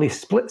had family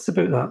splits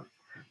about that.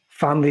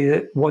 Family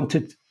that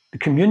wanted the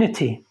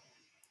community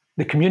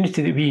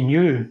that we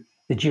knew,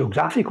 the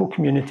geographical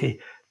community,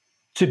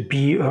 to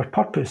be our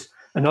purpose.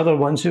 And other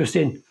ones who were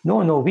saying,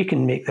 no, we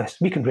can make this,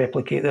 we can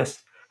replicate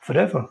this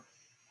forever.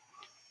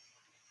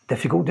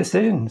 Difficult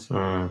decisions.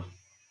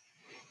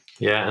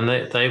 Yeah, and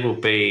they will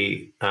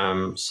be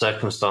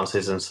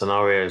circumstances and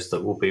scenarios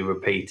that will be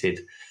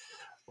repeated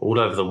all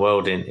over the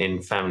world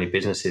in family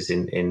businesses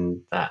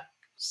in that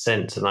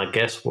sense. And I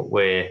guess what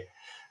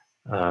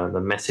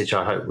the message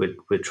I hope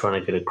we're trying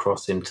to get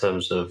across in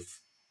terms of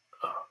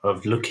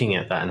looking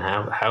at that and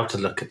how to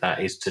look at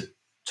that is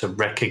to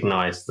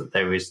recognize that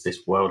there is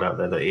this world out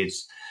there that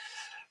is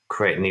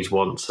creating these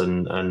wants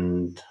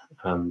and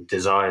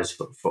desires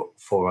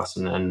for us,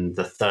 and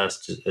the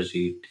thirst, as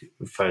you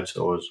referred to,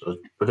 or as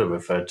would have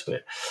referred to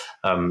it,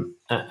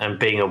 and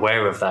being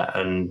aware of that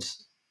and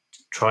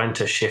trying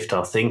to shift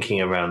our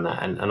thinking around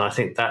that. And I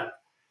think that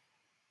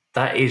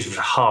is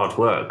hard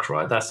work,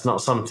 right? That's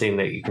not something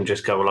that you can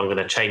just go, well, I'm going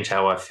to change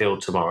how I feel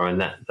tomorrow,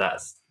 and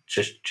that's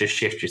just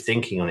shift your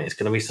thinking on it. It's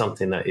going to be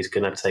something that is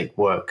going to take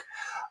work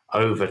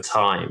over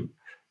time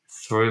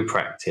through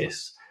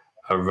practice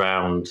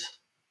around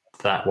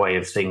that way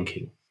of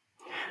thinking.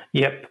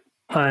 Yep.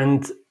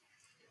 And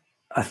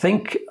I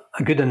think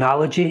a good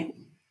analogy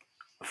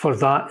for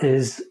that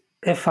is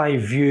if I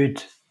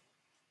viewed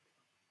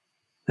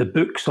the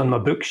books on my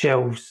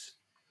bookshelves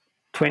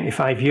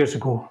 25 years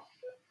ago,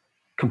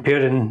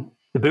 comparing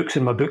the books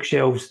in my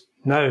bookshelves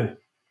now,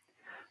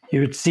 you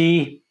would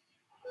see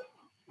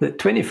that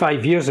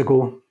 25 years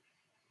ago,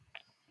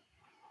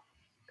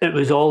 it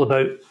was all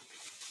about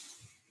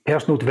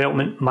personal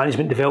development,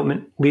 management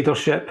development,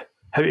 leadership,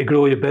 how to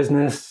grow your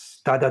business,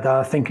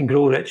 Think and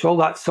Grow Rich, all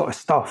that sort of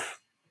stuff.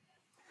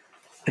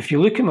 If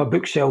you look at my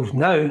bookshelves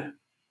now,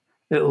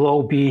 it'll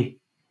all be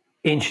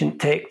ancient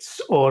texts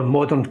or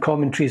modern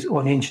commentaries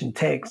on ancient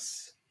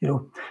texts.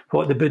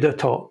 What the Buddha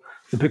taught,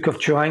 the Book of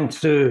Chuang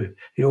Tzu,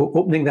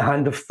 Opening the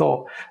Hand of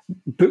Thought,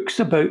 books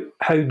about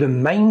how the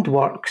mind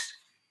works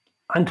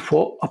and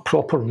what a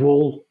proper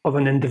role of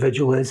an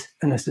individual is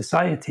in a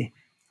society.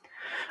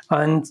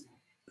 And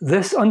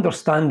this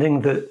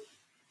understanding that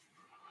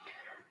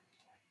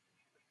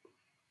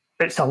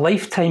it's a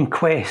lifetime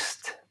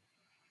quest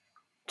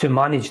to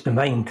manage the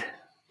mind.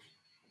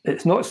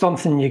 It's not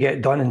something you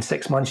get done in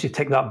 6 months, you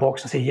tick that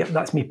box and say, yep,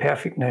 that's me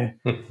perfect now.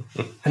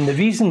 And the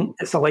reason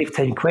it's a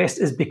lifetime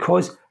quest is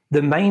because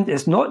the mind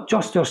is not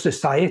just our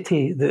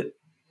society that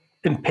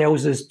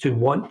impels us to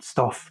want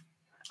stuff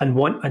and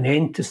want an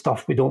end to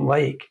stuff we don't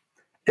like.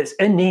 It's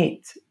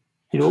innate.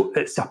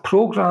 It's a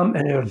program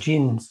in our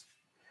genes.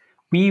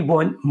 We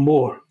want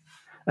more,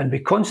 and we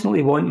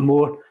constantly want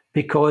more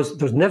because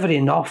there's never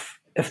enough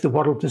if the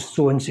world is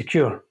so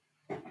insecure.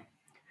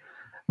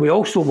 We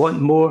also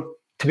want more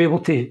to be able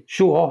to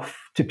show off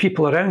to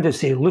people around us,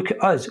 say, look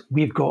at us,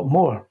 we've got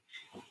more.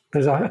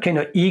 there's a kind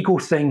of ego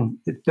thing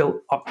that's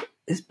built up.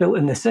 It's built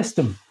in the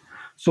system.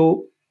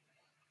 So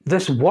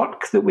this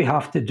work that we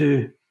have to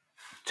do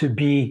to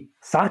be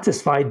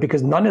satisfied,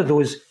 because none of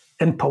those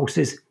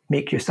impulses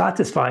make you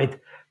satisfied,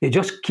 they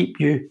just keep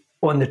you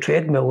on the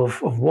treadmill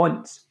of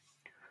wants.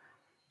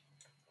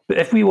 But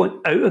if we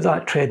want out of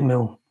that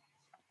treadmill,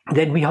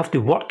 then we have to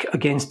work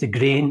against the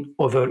grain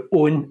of our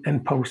own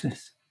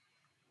impulses.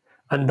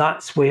 And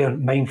that's where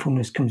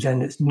mindfulness comes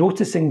in. It's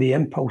noticing the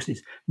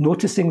impulses,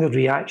 noticing the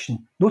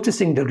reaction,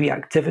 noticing the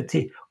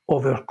reactivity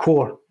of our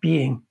core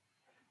being,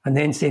 and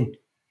then saying,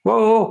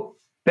 whoa,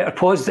 better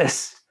pause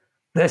this.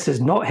 This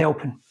is not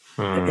helping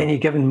at any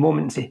given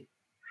moment. Say,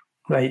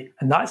 right,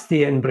 and that's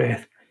the in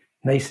breath,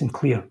 nice and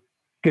clear.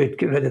 Good,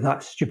 get rid of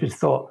that stupid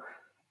thought.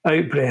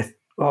 Out breath,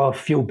 oh, I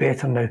feel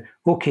better now.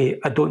 Okay,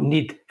 I don't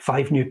need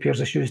 5 new pairs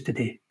of shoes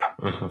today.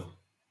 Mm-hmm.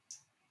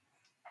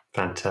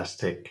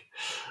 Fantastic.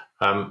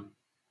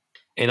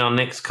 In our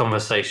next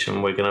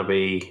conversation, we're going to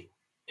be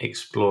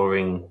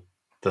exploring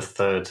the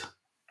third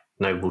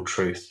noble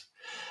truth.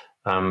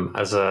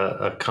 As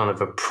a kind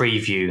of a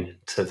preview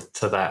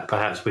to that,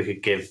 perhaps we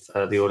could give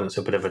the audience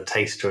a bit of a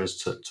taster as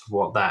to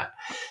what that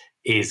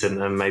is,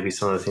 and maybe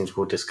some of the things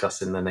we'll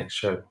discuss in the next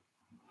show.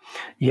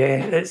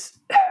 Yeah, it's,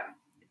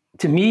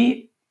 to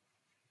me,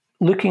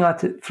 looking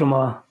at it from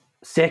a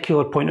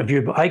secular point of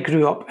view, but I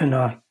grew up in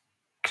a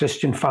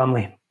Christian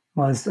family,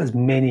 as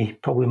many,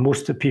 probably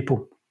most of the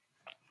people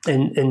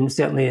in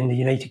certainly in the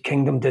United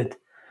Kingdom did.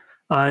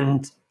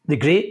 And the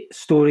great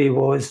story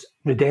was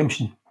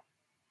redemption.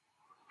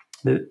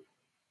 That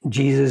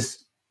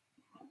Jesus,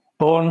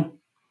 born,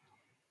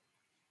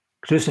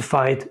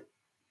 crucified,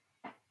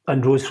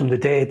 and rose from the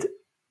dead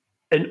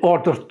in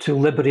order to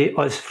liberate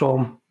us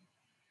from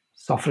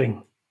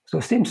suffering. So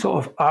same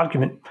sort of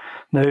argument.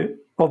 Now,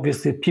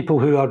 obviously, people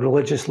who are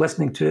religious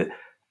listening to it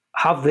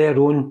have their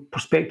own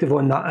perspective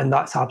on that, and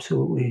that's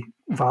absolutely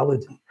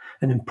valid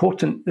and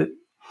important that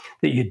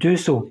you do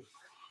so.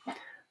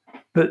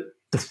 But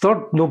the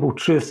third noble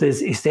truth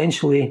is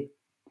essentially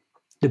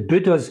the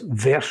Buddha's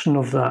version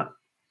of that.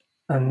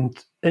 And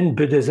in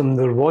Buddhism,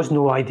 there was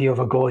no idea of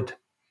a God.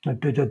 The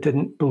Buddha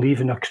didn't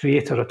believe in a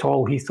creator at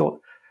all. He thought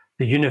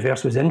the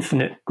universe was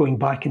infinite, going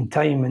back in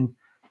time, and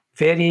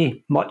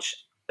very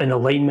much in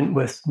alignment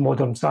with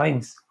modern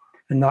science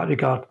in that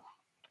regard.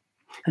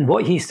 And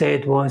what he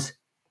said was,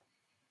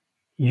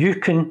 you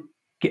can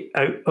get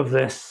out of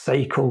this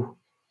cycle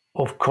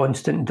of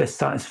constant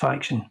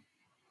dissatisfaction.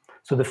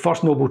 So the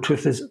first noble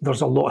truth is there's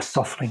a lot of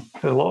suffering,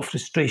 there's a lot of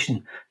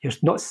frustration. You're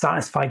not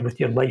satisfied with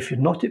your life. You're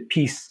not at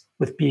peace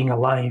with being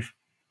alive.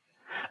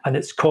 And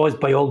it's caused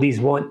by all these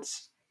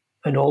wants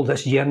and all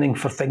this yearning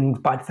for things,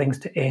 bad things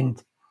to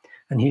end.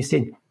 And he's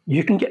saying,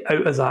 you can get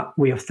out of that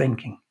way of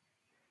thinking.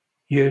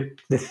 The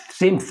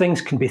same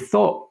things can be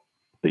thought,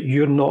 but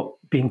you're not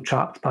being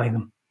trapped by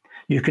them.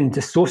 You can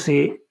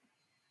dissociate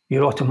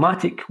your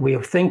automatic way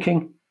of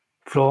thinking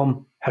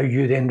from how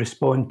you then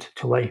respond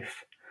to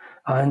life.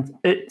 And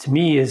it, to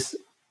me, is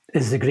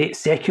the great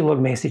secular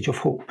message of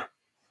hope.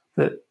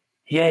 That,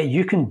 yeah,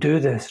 you can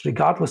do this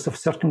regardless of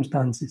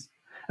circumstances.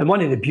 And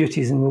one of the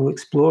beauties, and we'll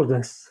explore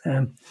this,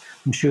 I'm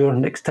sure,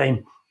 next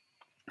time,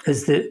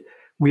 is that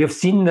we have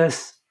seen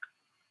this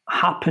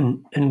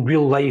happen in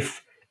real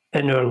life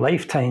in our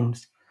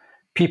lifetimes.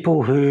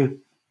 People who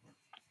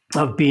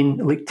have been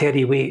like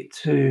Terry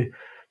Waite, who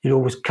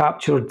was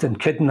captured and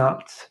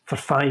kidnapped for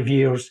 5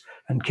 years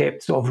and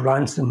kept sort of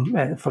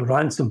for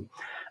ransom.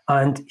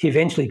 And he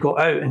eventually got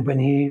out. And when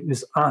he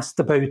was asked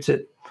about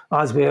it,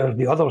 as were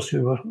the others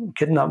who were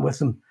kidnapped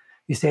with him,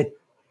 he said,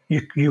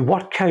 you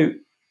work out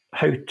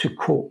how to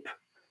cope.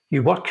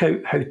 You work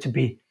out how to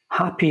be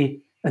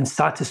happy and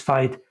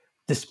satisfied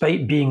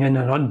despite being in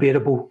an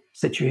unbearable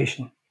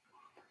situation.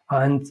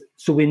 And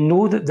so we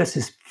know that this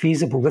is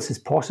feasible, this is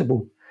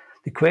possible.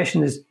 The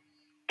question is,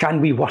 can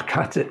we work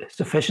at it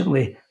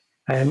sufficiently?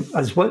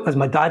 As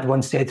my dad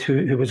once said,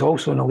 who was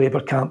also in a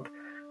labour camp,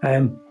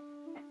 and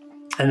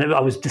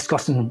I was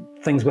discussing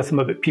things with him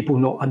about people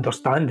not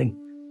understanding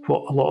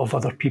what a lot of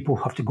other people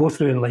have to go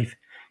through in life.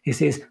 He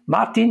says,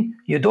 Martin,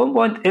 you don't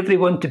want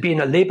everyone to be in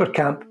a labour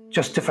camp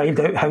just to find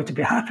out how to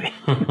be happy.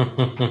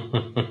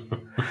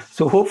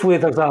 So hopefully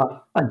there's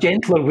a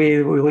gentler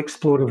way we'll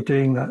explore of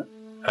doing that.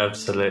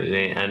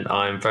 Absolutely. And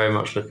I'm very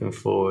much looking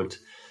forward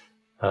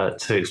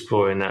to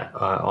exploring that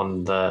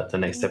on the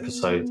next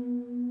episode.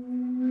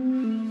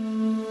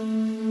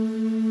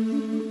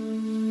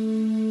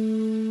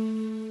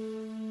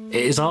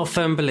 It is our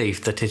firm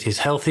belief that it is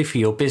healthy for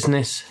your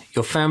business,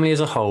 your family as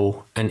a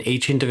whole, and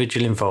each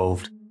individual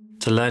involved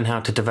to learn how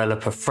to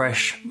develop a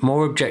fresh,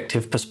 more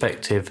objective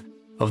perspective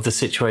of the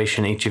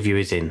situation each of you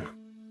is in,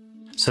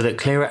 so that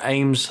clearer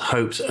aims,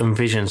 hopes, and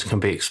visions can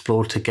be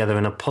explored together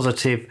in a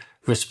positive,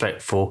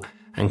 respectful,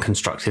 and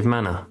constructive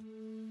manner.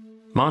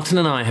 Martin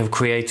and I have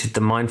created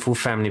the Mindful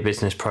Family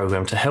Business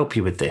Program to help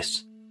you with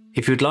this.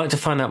 If you'd like to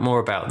find out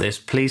more about this,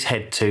 please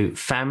head to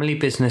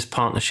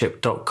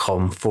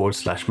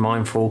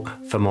familybusinesspartnership.com/mindful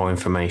for more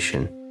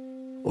information.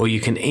 Or you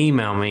can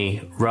email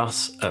me,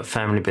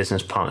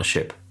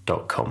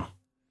 russ@familybusinesspartnership.com.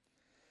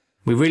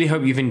 We really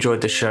hope you've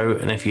enjoyed the show,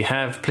 and if you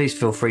have, please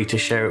feel free to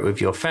share it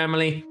with your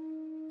family,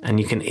 and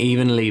you can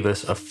even leave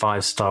us a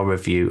 5-star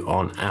review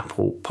on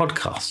Apple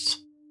Podcasts.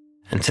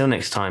 Until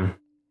next time,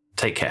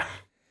 take care.